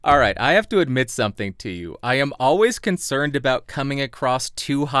Alright, I have to admit something to you. I am always concerned about coming across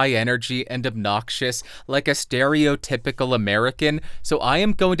too high energy and obnoxious like a stereotypical American, so I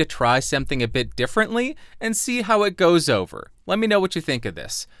am going to try something a bit differently and see how it goes over. Let me know what you think of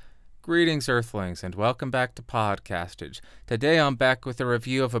this. Greetings, Earthlings, and welcome back to Podcastage. Today I'm back with a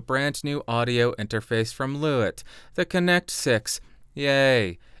review of a brand new audio interface from Lewitt, the Connect 6.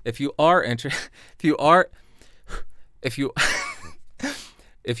 Yay. If you are interested,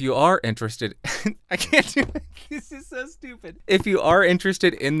 I can't do it. This is so stupid. If you are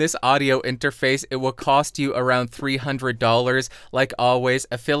interested in this audio interface, it will cost you around $300. Like always,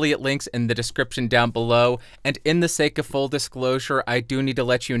 affiliate links in the description down below. And in the sake of full disclosure, I do need to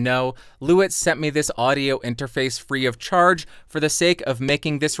let you know, Lewitt sent me this audio interface free of charge for the sake of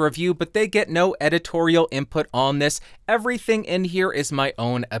making this review, but they get no editorial input on this. Everything in here is my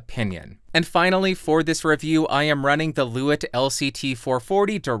own opinion. And finally, for this review, I am running the Lewitt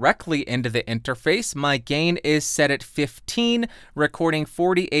LCT440 directly into the interface. My gain is set at 15, recording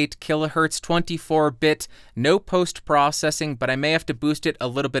 48 kilohertz, 24-bit, no post-processing, but I may have to boost it a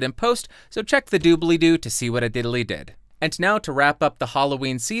little bit in post, so check the doobly-doo to see what I diddly did. And now to wrap up the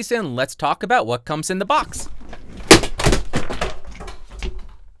Halloween season, let's talk about what comes in the box.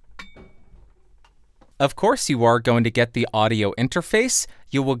 Of course, you are going to get the audio interface.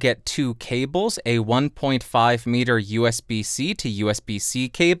 You will get two cables, a 1.5 meter USB-C to USB-C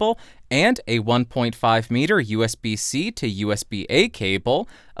cable, and a 1.5 meter USB-C to USB-A cable,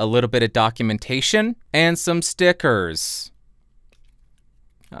 a little bit of documentation, and some stickers.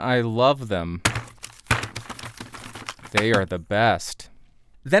 I love them. They are the best.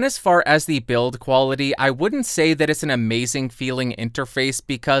 Then as far as the build quality, I wouldn't say that it's an amazing feeling interface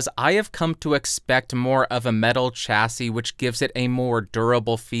because I have come to expect more of a metal chassis which gives it a more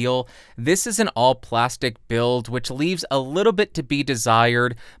durable feel. This is an all-plastic build which leaves a little bit to be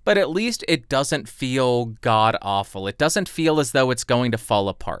desired, but at least it doesn't feel god-awful. It doesn't feel as though it's going to fall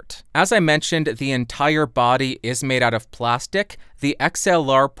apart. As I mentioned, the entire body is made out of plastic. The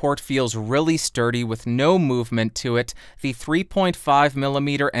XLR port feels really sturdy with no movement to it. The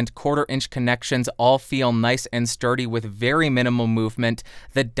 3.5mm and 1/4-inch connections all feel nice and sturdy with very minimal movement.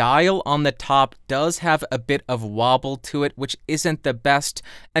 The dial on the top does have a bit of wobble to it, which isn't the best.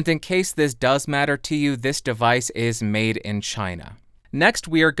 And in case this does matter to you, this device is made in China. Next,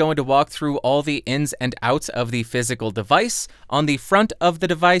 we are going to walk through all the ins and outs of the physical device. On the front of the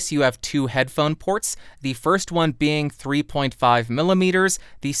device, you have two headphone ports, the first one being 3.5mm,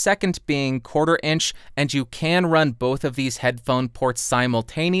 the second being 1/4-inch, and you can run both of these headphone ports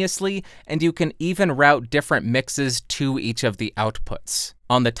simultaneously, and you can even route different mixes to each of the outputs.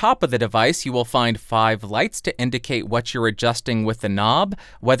 On the top of the device, you will find 5 lights to indicate what you're adjusting with the knob,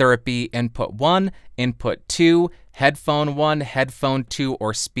 whether it be input 1, input 2, headphone 1, headphone 2,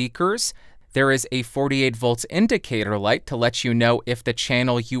 or speakers. There is a 48 volts indicator light to let you know if the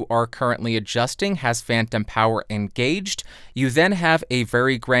channel you are currently adjusting has phantom power engaged. You then have a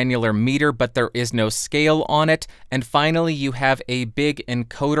very granular meter, but there is no scale on it. And finally, you have a big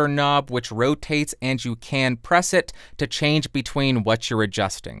encoder knob which rotates and you can press it to change between what you're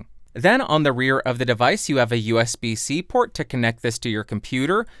adjusting. Then on the rear of the device, you have a USB-C port to connect this to your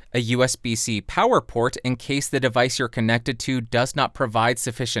computer, a USB-C power port in case the device you're connected to does not provide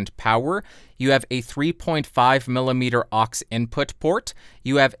sufficient power. You have a 3.5mm aux input port.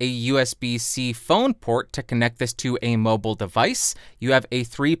 You have a USB-C phone port to connect this to a mobile device. You have a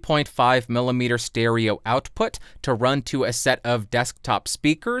 3.5mm stereo output to run to a set of desktop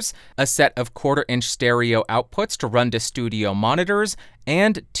speakers, a set of 1/4-inch stereo outputs to run to studio monitors,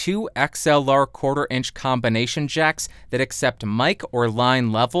 and 2 XLR 1/4-inch combination jacks that accept mic or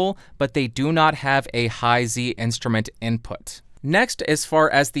line level, but they do not have a high-Z instrument input. Next, as far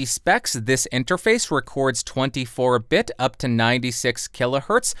as the specs, this interface records 24-bit up to 96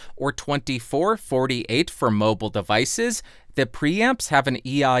 kilohertz or 2448 for mobile devices. The preamps have an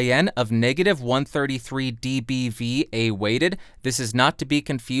EIN of -133 dBV A-weighted. This is not to be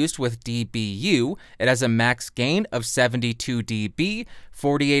confused with dBu. It has a max gain of 72 dB,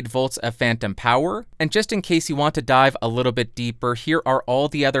 48 volts of phantom power. And just in case you want to dive a little bit deeper, here are all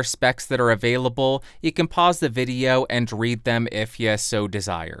the other specs that are available. You can pause the video and read them if you so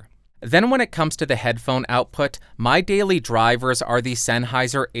desire. Then when it comes to the headphone output, my daily drivers are the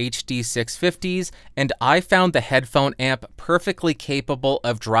Sennheiser HD650s, and I found the headphone amp perfectly capable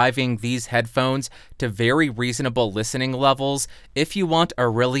of driving these headphones to very reasonable listening levels. If you want a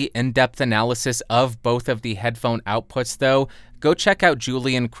really in-depth analysis of both of the headphone outputs though, go check out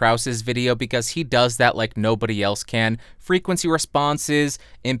Julian Krause's video because he does that like nobody else can. Frequency responses,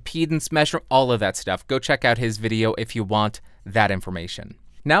 impedance measure, all of that stuff. Go check out his video if you want that information.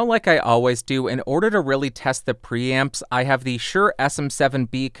 Now, like I always do, in order to really test the preamps, I have the Shure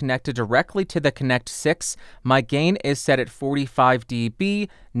SM7B connected directly to the Connect 6. My gain is set at 45 dB,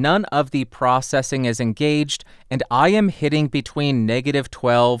 none of the processing is engaged, and I am hitting between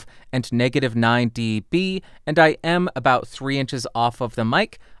 -12 and -9 dB, and I am about 3 inches off of the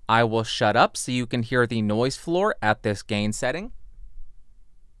mic. I will shut up so you can hear the noise floor at this gain setting.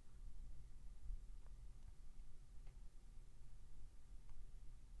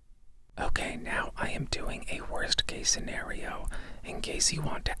 Okay, now I am doing a worst case scenario in case you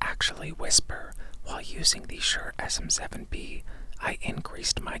want to actually whisper while using the Shure SM7B. I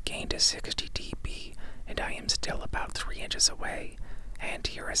increased my gain to 60 dB and I am still about 3 inches away. And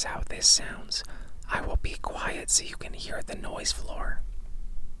here is how this sounds. I will be quiet so you can hear the noise floor.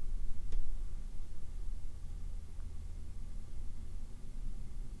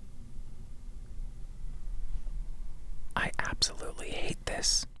 I absolutely hate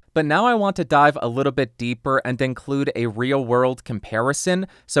this. But now I want to dive a little bit deeper and include a real-world comparison.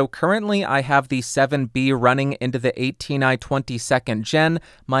 So currently I have the 7B running into the 18i22nd Gen.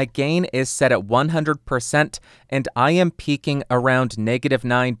 My gain is set at 100%, and I am peaking around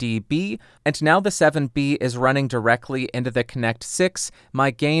 -9 dB. And now the 7B is running directly into the Connect 6.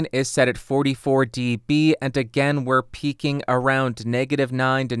 My gain is set at 44 dB, and again we're peaking around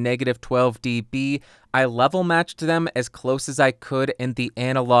 -9 to -12 dB. I level matched them as close as I could in the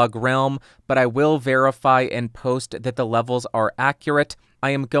analog realm, but I will verify in post that the levels are accurate. I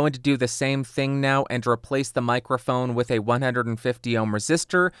am going to do the same thing now and replace the microphone with a 150 ohm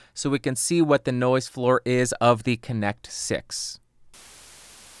resistor so we can see what the noise floor is of the Connect 6.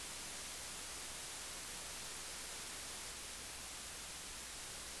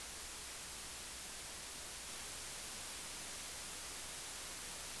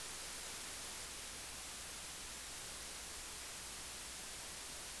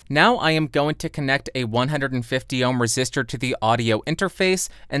 Now I am going to connect a 150 ohm resistor to the audio interface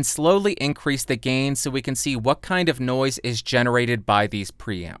and slowly increase the gain so we can see what kind of noise is generated by these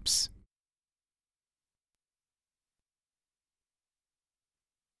preamps.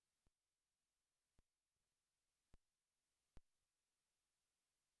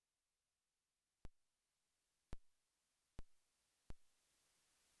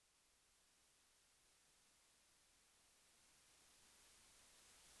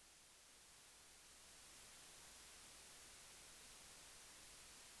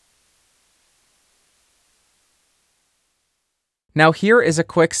 Now here is a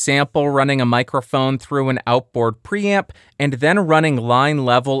quick sample running a microphone through an outboard preamp and then running line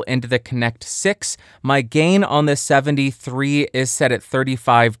level into the Connect 6. My gain on the 73 is set at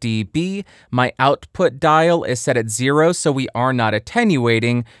 35 dB. My output dial is set at 0, so we are not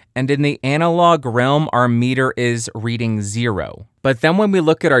attenuating. And in the analog realm, our meter is reading 0. But then when we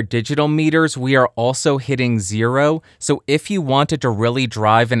look at our digital meters, we are also hitting 0. So if you wanted to really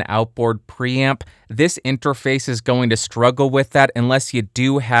drive an outboard preamp, this interface is going to struggle with that unless you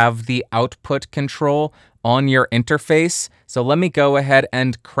do have the output control on your interface. So let me go ahead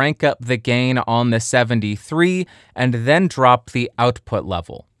and crank up the gain on the 73 and then drop the output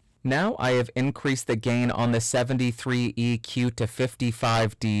level. Now I have increased the gain on the 73 EQ to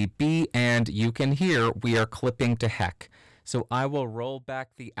 55 dB, and you can hear we are clipping to heck. So I will roll back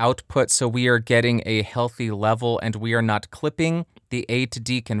the output so we are getting a healthy level and we are not clipping the A to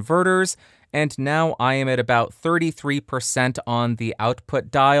D converters. And now I am at about 33% on the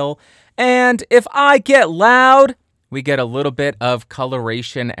output dial. And if I get loud, we get a little bit of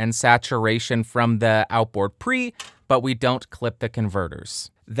coloration and saturation from the outboard pre, but we don't clip the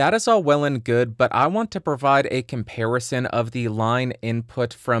converters. That is all well and good, but I want to provide a comparison of the line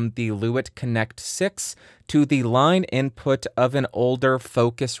input from the Lewitt Connect 6 to the line input of an older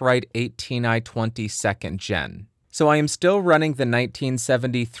Focusrite 18i22nd Gen. So I am still running the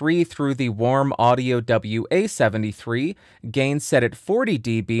 1973 through the Warm Audio WA73, gain set at 40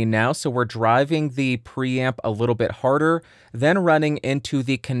 dB now, so we're driving the preamp a little bit harder, then running into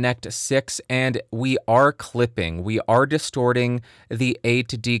the Connect 6, and we are clipping, we are distorting the A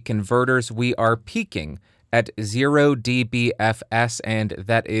to D converters, we are peaking at 0 dBFS, and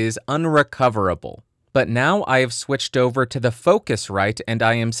that is unrecoverable. But now I have switched over to the Focusrite and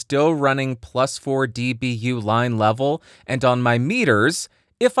I am still running plus 4 dBu line level, and on my meters,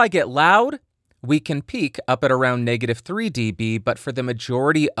 if I get loud, we can peak up at around -3 dB, but for the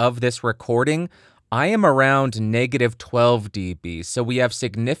majority of this recording, I am around -12 dB, so we have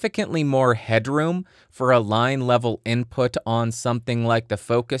significantly more headroom for a line level input on something like the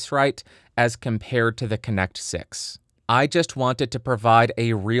Focusrite as compared to the Connect 6. I just wanted to provide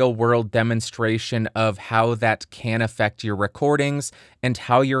a real-world demonstration of how that can affect your recordings and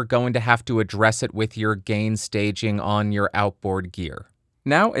how you're going to have to address it with your gain staging on your outboard gear.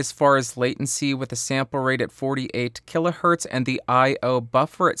 Now, as far as latency, with a sample rate at 48 kilohertz and the I/O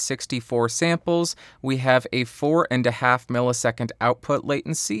buffer at 64 samples, we have a 4.5 millisecond output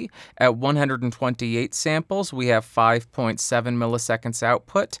latency. At 128 samples, we have 5.7 milliseconds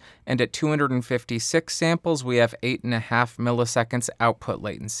output, and at 256 samples, we have 8.5 milliseconds output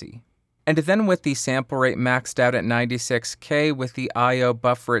latency. And then with the sample rate maxed out at 96K with the I/O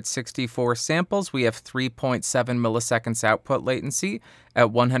buffer at 64 samples, we have 3.7 milliseconds output latency.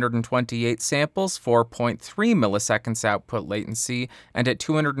 At 128 samples, 4.3 milliseconds output latency. And at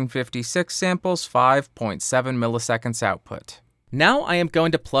 256 samples, 5.7 milliseconds output. Now I am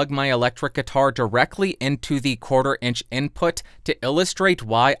going to plug my electric guitar directly into the 1/4 inch input to illustrate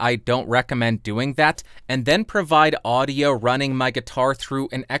why I don't recommend doing that, and then provide audio running my guitar through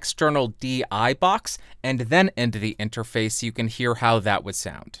an external DI box, and then into the interface so you can hear how that would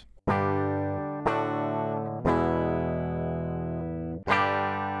sound.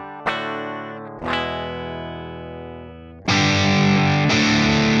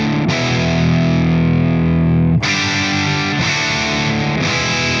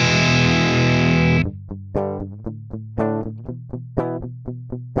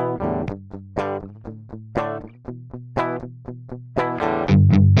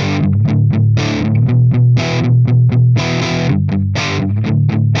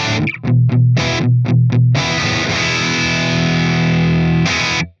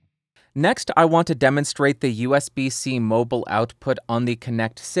 Next, I want to demonstrate the USB-C mobile output on the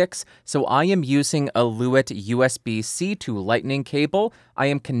Connect 6, so I am using a Lewitt USB-C to Lightning cable. I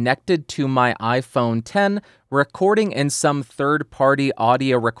am connected to my iPhone 10, recording in some third-party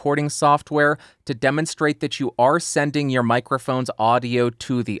audio recording software to demonstrate that you are sending your microphone's audio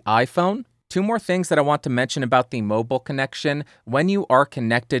to the iPhone. Two more things that I want to mention about the mobile connection. When you are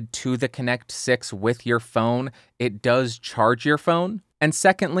connected to the Connect 6 with your phone, it does charge your phone. And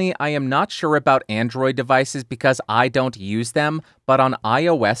secondly, I am not sure about Android devices because I don't use them, but on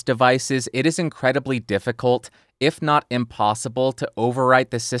iOS devices, it is incredibly difficult, if not impossible, to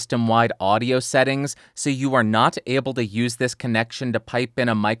overwrite the system-wide audio settings, so you are not able to use this connection to pipe in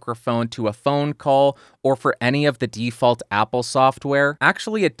a microphone to a phone call or for any of the default Apple software.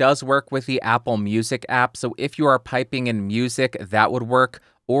 Actually, it does work with the Apple Music app, so if you are piping in music, that would work.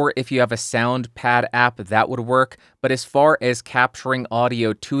 Or if you have a SoundPad app, that would work. But as far as capturing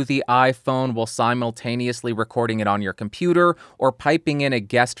audio to the iPhone while simultaneously recording it on your computer or piping in a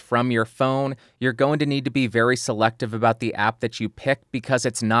guest from your phone, you're going to need to be very selective about the app that you pick because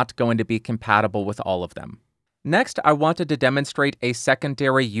it's not going to be compatible with all of them. Next, I wanted to demonstrate a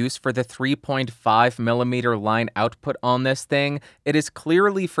secondary use for the 3.5mm line output on this thing. It is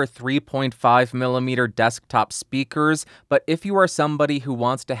clearly for 3.5mm desktop speakers, but if you are somebody who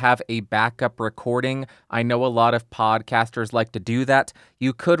wants to have a backup recording, I know a lot of podcasters like to do that,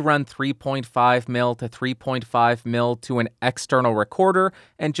 you could run 3.5mm to 3.5mm to an external recorder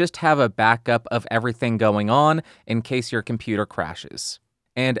and just have a backup of everything going on in case your computer crashes.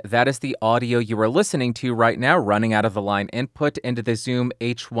 And that is the audio you are listening to right now running out of the line input into the Zoom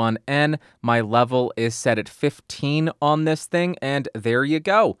H1N. My level is set at 15 on this thing, and there you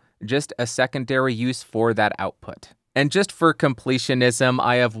go. Just a secondary use for that output. And just for completionism,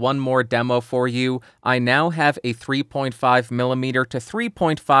 I have one more demo for you. I now have a 3.5mm to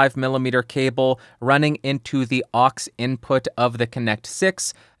 3.5mm cable running into the aux input of the Connect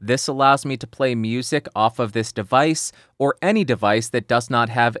 6. This allows me to play music off of this device or any device that does not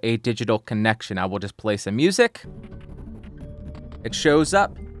have a digital connection. I will just play some music. It shows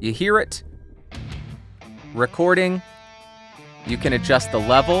up. You hear it. Recording. You can adjust the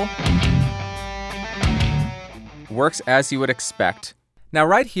level. Works as you would expect. Now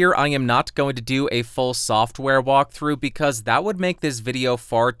right here, I am not going to do a full software walkthrough because that would make this video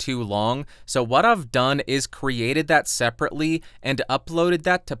far too long. So what I've done is created that separately and uploaded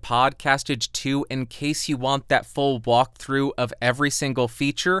that to Podcastage 2 in case you want that full walkthrough of every single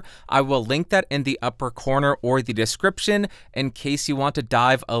feature. I will link that in the upper corner or the description in case you want to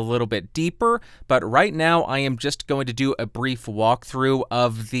dive a little bit deeper. But right now, I am just going to do a brief walkthrough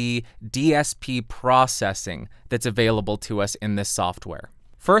of the DSP processing that's available to us in this software.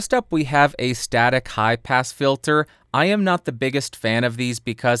 First up, we have a static high-pass filter. I am not the biggest fan of these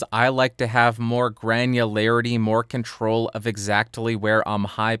because I like to have more granularity, more control of exactly where I'm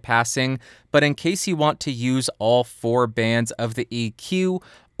high-passing. But in case you want to use all 4 bands of the EQ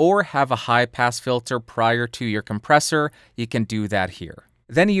or have a high-pass filter prior to your compressor, you can do that here.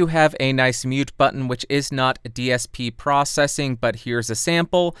 Then you have a nice mute button, which is not DSP processing, but here's a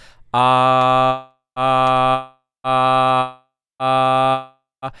sample. And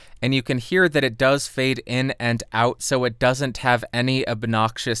you can hear that it does fade in and out, so it doesn't have any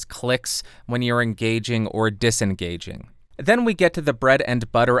obnoxious clicks when you're engaging or disengaging. Then we get to the bread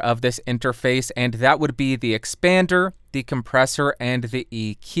and butter of this interface, and that would be the expander, the compressor, and the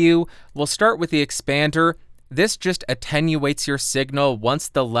EQ. We'll start with the expander. This just attenuates your signal once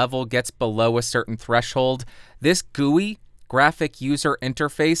the level gets below a certain threshold. This GUI, graphic user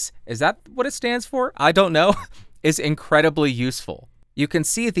interface, is that what it stands for? I don't know, is incredibly useful. You can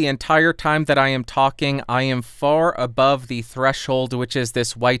see the entire time that I am talking, I am far above the threshold, which is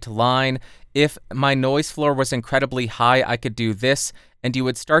this white line. If my noise floor was incredibly high, I could do this, and you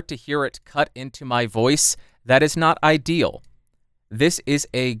would start to hear it cut into my voice. That is not ideal. This is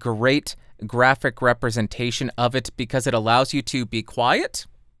a great graphic representation of it because it allows you to be quiet,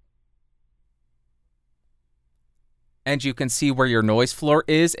 and you can see where your noise floor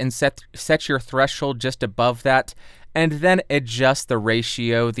is and set your threshold just above that, and then adjust the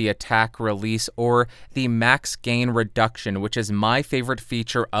ratio, the attack release, or the max gain reduction, which is my favorite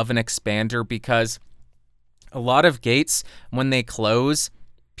feature of an expander because a lot of gates, when they close,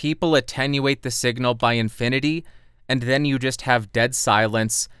 people attenuate the signal by infinity, and then you just have dead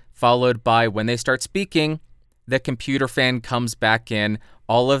silence, followed by when they start speaking, the computer fan comes back in,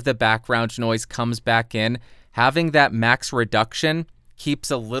 all of the background noise comes back in. Having that max reduction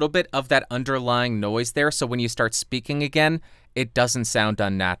keeps a little bit of that underlying noise there, so when you start speaking again, it doesn't sound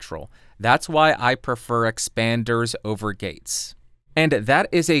unnatural. That's why I prefer expanders over gates. And that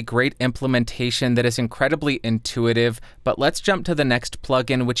is a great implementation that is incredibly intuitive, but let's jump to the next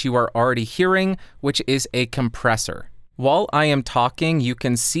plugin, which you are already hearing, which is a compressor. While I am talking, you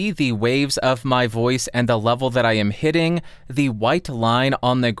can see the waves of my voice and the level that I am hitting. The white line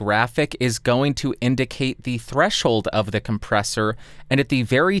on the graphic is going to indicate the threshold of the compressor, and at the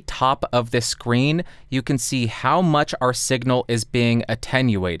very top of the screen, you can see how much our signal is being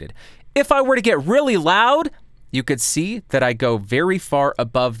attenuated. If I were to get really loud, you could see that I go very far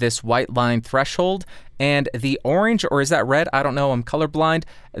above this white line threshold, and the orange, or is that red? I don't know, I'm colorblind.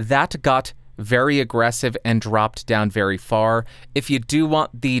 That got very aggressive and dropped down very far. If you do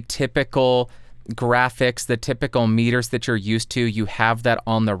want the typical graphics, the typical meters that you're used to, you have that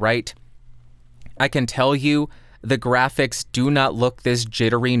on the right. I can tell you the graphics do not look this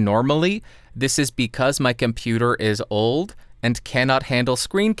jittery normally. This is because my computer is old and cannot handle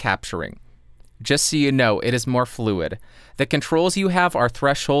screen capturing. Just so you know, it is more fluid. The controls you have are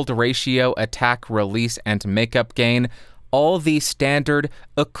threshold, ratio, attack, release, and makeup gain. All the standard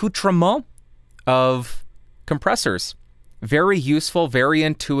accoutrements of compressors. Very useful, very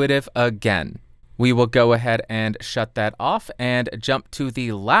intuitive again. We will go ahead and shut that off and jump to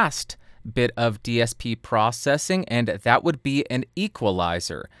the last bit of DSP processing, and that would be an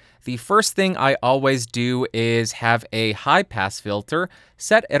equalizer. The first thing I always do is have a high pass filter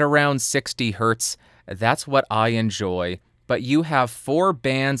set at around 60 hertz. That's what I enjoy. But you have 4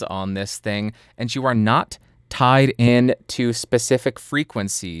 bands on this thing, and you are not tied in to specific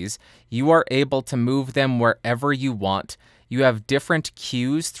frequencies. You are able to move them wherever you want. You have different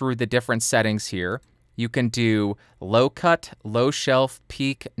cues through the different settings here. You can do low cut, low shelf,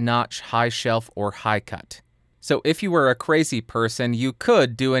 peak, notch, high shelf, or high cut. So if you were a crazy person, you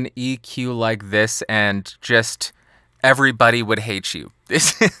could do an EQ like this and just everybody would hate you.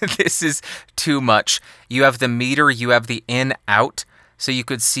 This is too much. You have the meter, you have the in, out. So you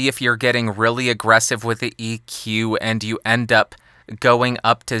could see if you're getting really aggressive with the EQ and you end up going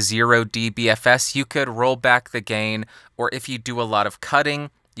up to 0 dBFS, you could roll back the gain. Or if you do a lot of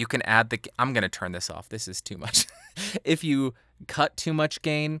cutting, you can add I'm going to turn this off. This is too much. If you cut too much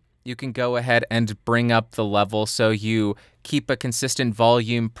gain, you can go ahead and bring up the level so you keep a consistent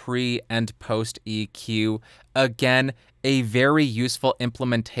volume pre and post EQ. Again, a very useful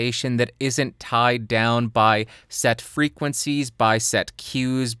implementation that isn't tied down by set frequencies, by set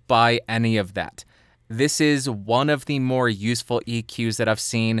cues, by any of that. This is one of the more useful EQs that I've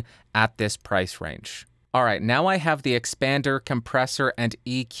seen at this price range. All right, now I have the expander, compressor, and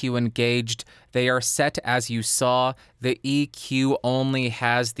EQ engaged. They are set as you saw. The EQ only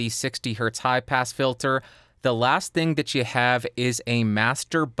has the 60 Hz high pass filter. The last thing that you have is a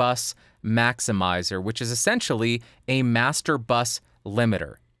master bus maximizer, which is essentially a master bus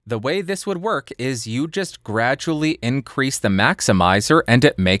limiter. The way this would work is you just gradually increase the maximizer and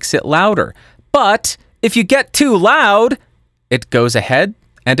it makes it louder. But if you get too loud, it goes ahead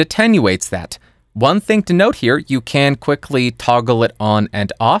and attenuates that. One thing to note here, you can quickly toggle it on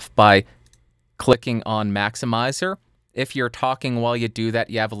and off by clicking on maximizer. If you're talking while you do that,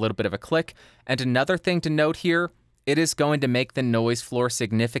 you have a little bit of a click. And another thing to note here, it is going to make the noise floor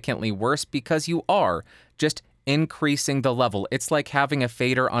significantly worse because you are just increasing the level. It's like having a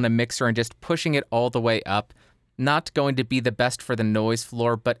fader on a mixer and just pushing it all the way up. Not going to be the best for the noise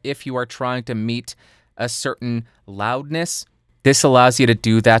floor, but if you are trying to meet a certain loudness, this allows you to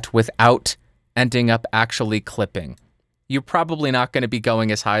do that without ending up actually clipping. You're probably not going to be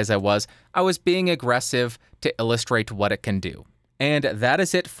going as high as I was. I was being aggressive to illustrate what it can do. And that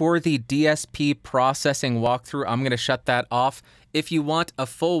is it for the DSP processing walkthrough. I'm going to shut that off. If you want a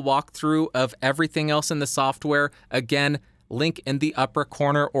full walkthrough of everything else in the software, again, link in the upper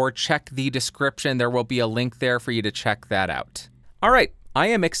corner or check the description. There will be a link there for you to check that out. All right. I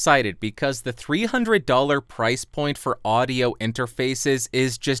am excited because the $300 price point for audio interfaces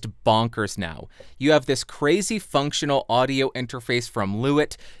is just bonkers now. You have this crazy functional audio interface from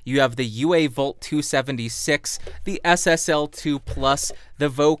Lewitt, you have the UA Volt 276, the SSL2 Plus, the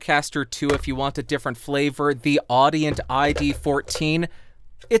Vocaster 2 if you want a different flavor, the Audient ID14.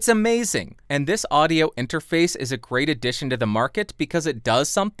 It's amazing. And this audio interface is a great addition to the market because it does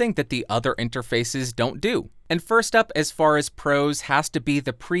something that the other interfaces don't do. And first up, as far as pros, has to be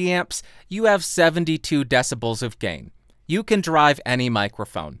the preamps. You have 72 decibels of gain. You can drive any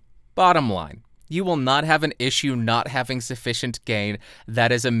microphone. Bottom line, you will not have an issue not having sufficient gain.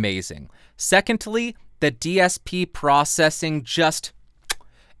 That is amazing. Secondly, the DSP processing, just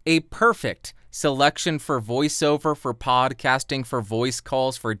a perfect selection for voiceover, for podcasting, for voice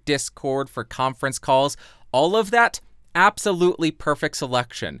calls, for Discord, for conference calls. All of that, absolutely perfect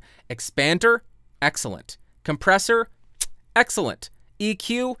selection. Expander, excellent. Compressor, excellent.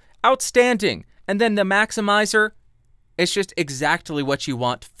 EQ, outstanding. And then the maximizer, it's just exactly what you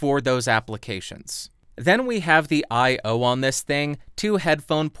want for those applications. Then we have the I/O on this thing, 2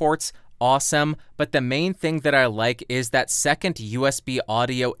 headphone ports, awesome, but the main thing that I like is that second USB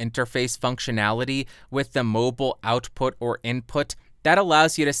audio interface functionality with the mobile output or input. That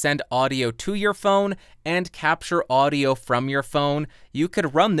allows you to send audio to your phone and capture audio from your phone. You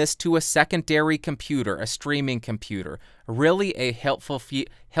could run this to a secondary computer, a streaming computer. Really a helpful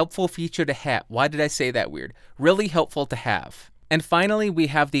feature to have. Why did I say that weird? Really helpful to have. And finally, we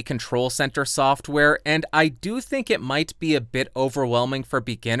have the Control Center software, and I do think it might be a bit overwhelming for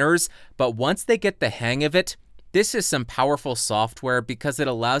beginners, but once they get the hang of it, this is some powerful software because it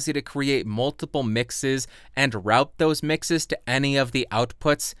allows you to create multiple mixes and route those mixes to any of the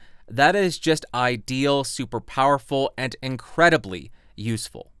outputs. That is just ideal, super powerful, and incredibly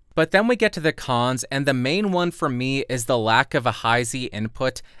useful. But then we get to the cons, and the main one for me is the lack of a high-Z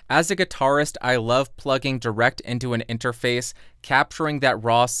input. As a guitarist, I love plugging direct into an interface, capturing that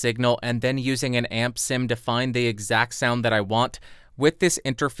raw signal, and then using an amp sim to find the exact sound that I want. With this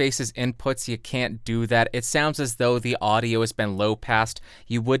interface's inputs, you can't do that. It sounds as though the audio has been low-passed.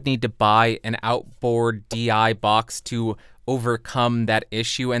 You would need to buy an outboard DI box to overcome that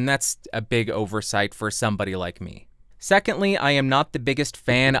issue, and that's a big oversight for somebody like me. Secondly, I am not the biggest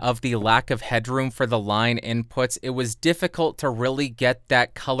fan of the lack of headroom for the line inputs. It was difficult to really get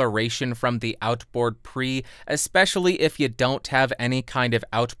that coloration from the outboard pre, especially if you don't have any kind of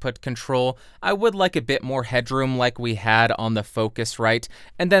output control. I would like a bit more headroom like we had on the Focusrite.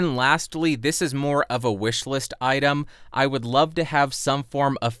 And then lastly, this is more of a wish list item. I would love to have some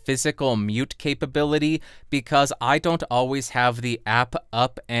form of physical mute capability because I don't always have the app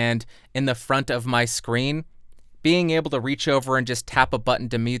up and in the front of my screen. Being able to reach over and just tap a button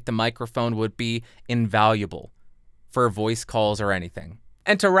to mute the microphone would be invaluable for voice calls or anything.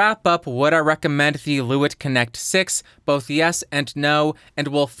 And to wrap up, would I recommend the Lewitt Connect 6? Both yes and no, and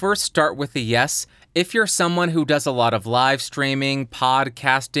we'll first start with the yes. If you're someone who does a lot of live streaming,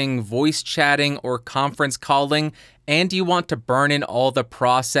 podcasting, voice chatting, or conference calling, and you want to burn in all the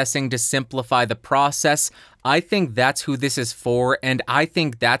processing to simplify the process, I think that's who this is for, and I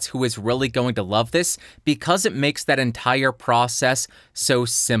think that's who is really going to love this because it makes that entire process so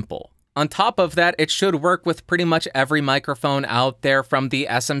simple. On top of that, it should work with pretty much every microphone out there from the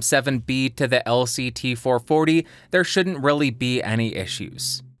SM7B to the LCT440. There shouldn't really be any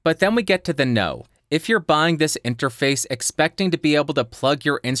issues. But then we get to the no. If you're buying this interface expecting to be able to plug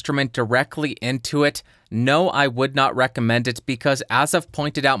your instrument directly into it, no, I would not recommend it because, as I've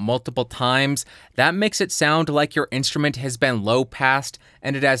pointed out multiple times, that makes it sound like your instrument has been low-passed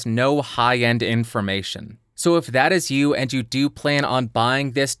and it has no high-end information. So if that is you and you do plan on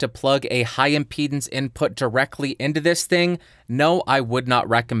buying this to plug a high-impedance input directly into this thing, No, I would not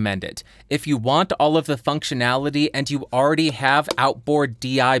recommend it. If you want all of the functionality and you already have outboard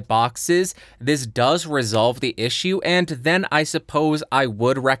DI boxes, this does resolve the issue, and then I suppose I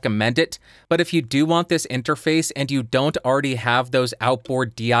would recommend it. But if you do want this interface and you don't already have those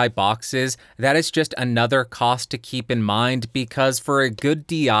outboard DI boxes, that is just another cost to keep in mind, because for a good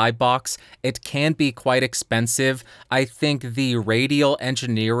DI box, it can be quite expensive. I think the Radial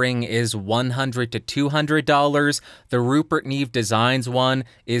Engineering is $100 to $200. The Rupert Neve Designs one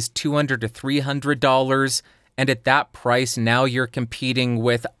is $200 to $300. And at that price, now you're competing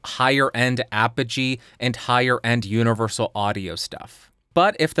with higher-end Apogee and higher-end Universal Audio stuff.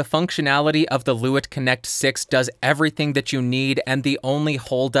 But if the functionality of the Lewitt Connect 6 does everything that you need and the only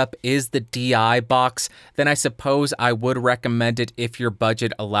holdup is the DI box, then I suppose I would recommend it if your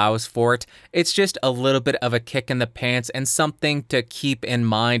budget allows for it. It's just a little bit of a kick in the pants and something to keep in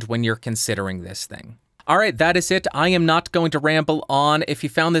mind when you're considering this thing. Alright, that is it. I am not going to ramble on. If you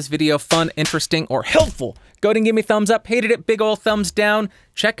found this video fun, interesting, or helpful, go ahead and give me a thumbs up. Hated it, big ol' thumbs down.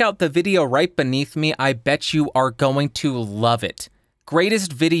 Check out the video right beneath me. I bet you are going to love it.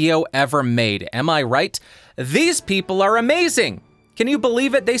 Greatest video ever made. Am I right? These people are amazing. Can you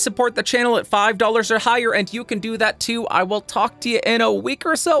believe it? They support the channel at $5 or higher, and you can do that too. I will talk to you in a week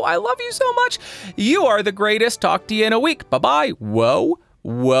or so. I love you so much. You are the greatest. Talk to you in a week. Bye-bye. Whoa,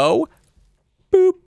 whoa, boop.